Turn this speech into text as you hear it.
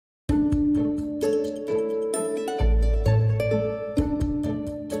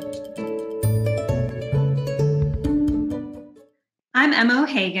I'm Emma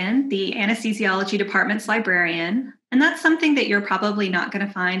O'Hagan, the Anesthesiology Department's librarian, and that's something that you're probably not going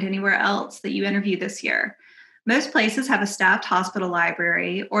to find anywhere else that you interview this year. Most places have a staffed hospital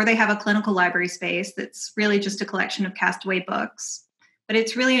library, or they have a clinical library space that's really just a collection of castaway books. But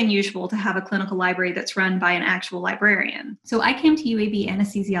it's really unusual to have a clinical library that's run by an actual librarian. So I came to UAB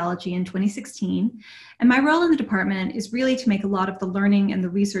Anesthesiology in 2016, and my role in the department is really to make a lot of the learning and the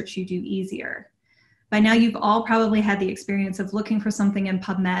research you do easier. By now, you've all probably had the experience of looking for something in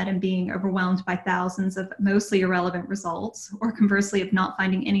PubMed and being overwhelmed by thousands of mostly irrelevant results, or conversely, of not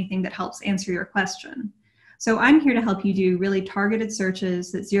finding anything that helps answer your question. So I'm here to help you do really targeted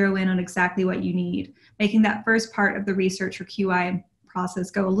searches that zero in on exactly what you need, making that first part of the research or QI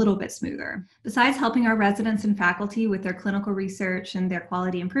process go a little bit smoother. Besides helping our residents and faculty with their clinical research and their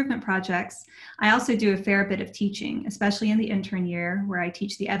quality improvement projects, I also do a fair bit of teaching, especially in the intern year, where I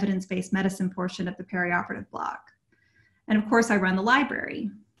teach the evidence-based medicine portion of the perioperative block. And of course, I run the library.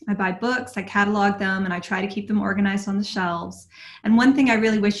 I buy books, I catalog them, and I try to keep them organized on the shelves. And one thing I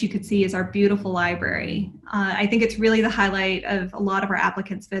really wish you could see is our beautiful library. I think it's really the highlight of a lot of our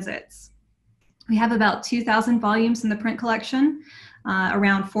applicants' visits. We have about 2,000 volumes in the print collection,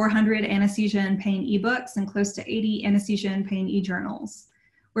 around 400 anesthesia and pain ebooks, and close to 80 anesthesia and pain e-journals.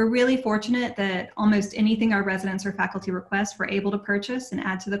 We're really fortunate that almost anything our residents or faculty request, we're able to purchase and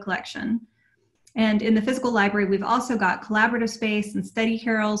add to the collection. And in the physical library, we've also got collaborative space and study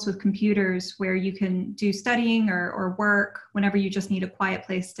carrels with computers where you can do studying or work whenever you just need a quiet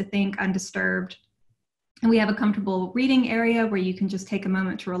place to think undisturbed. And we have a comfortable reading area where you can just take a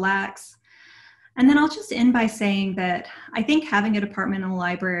moment to relax. And then I'll just end by saying that I think having a departmental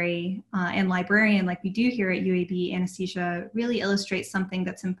library and librarian like we do here at UAB Anesthesia really illustrates something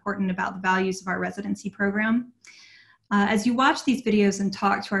that's important about the values of our residency program. As you watch these videos and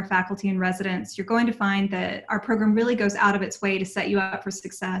talk to our faculty and residents, you're going to find that our program really goes out of its way to set you up for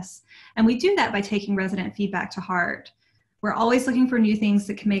success. And we do that by taking resident feedback to heart. We're always looking for new things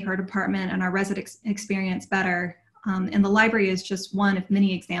that can make our department and our resident experience better. And the library is just one of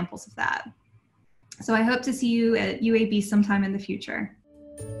many examples of that. So I hope to see you at UAB sometime in the future.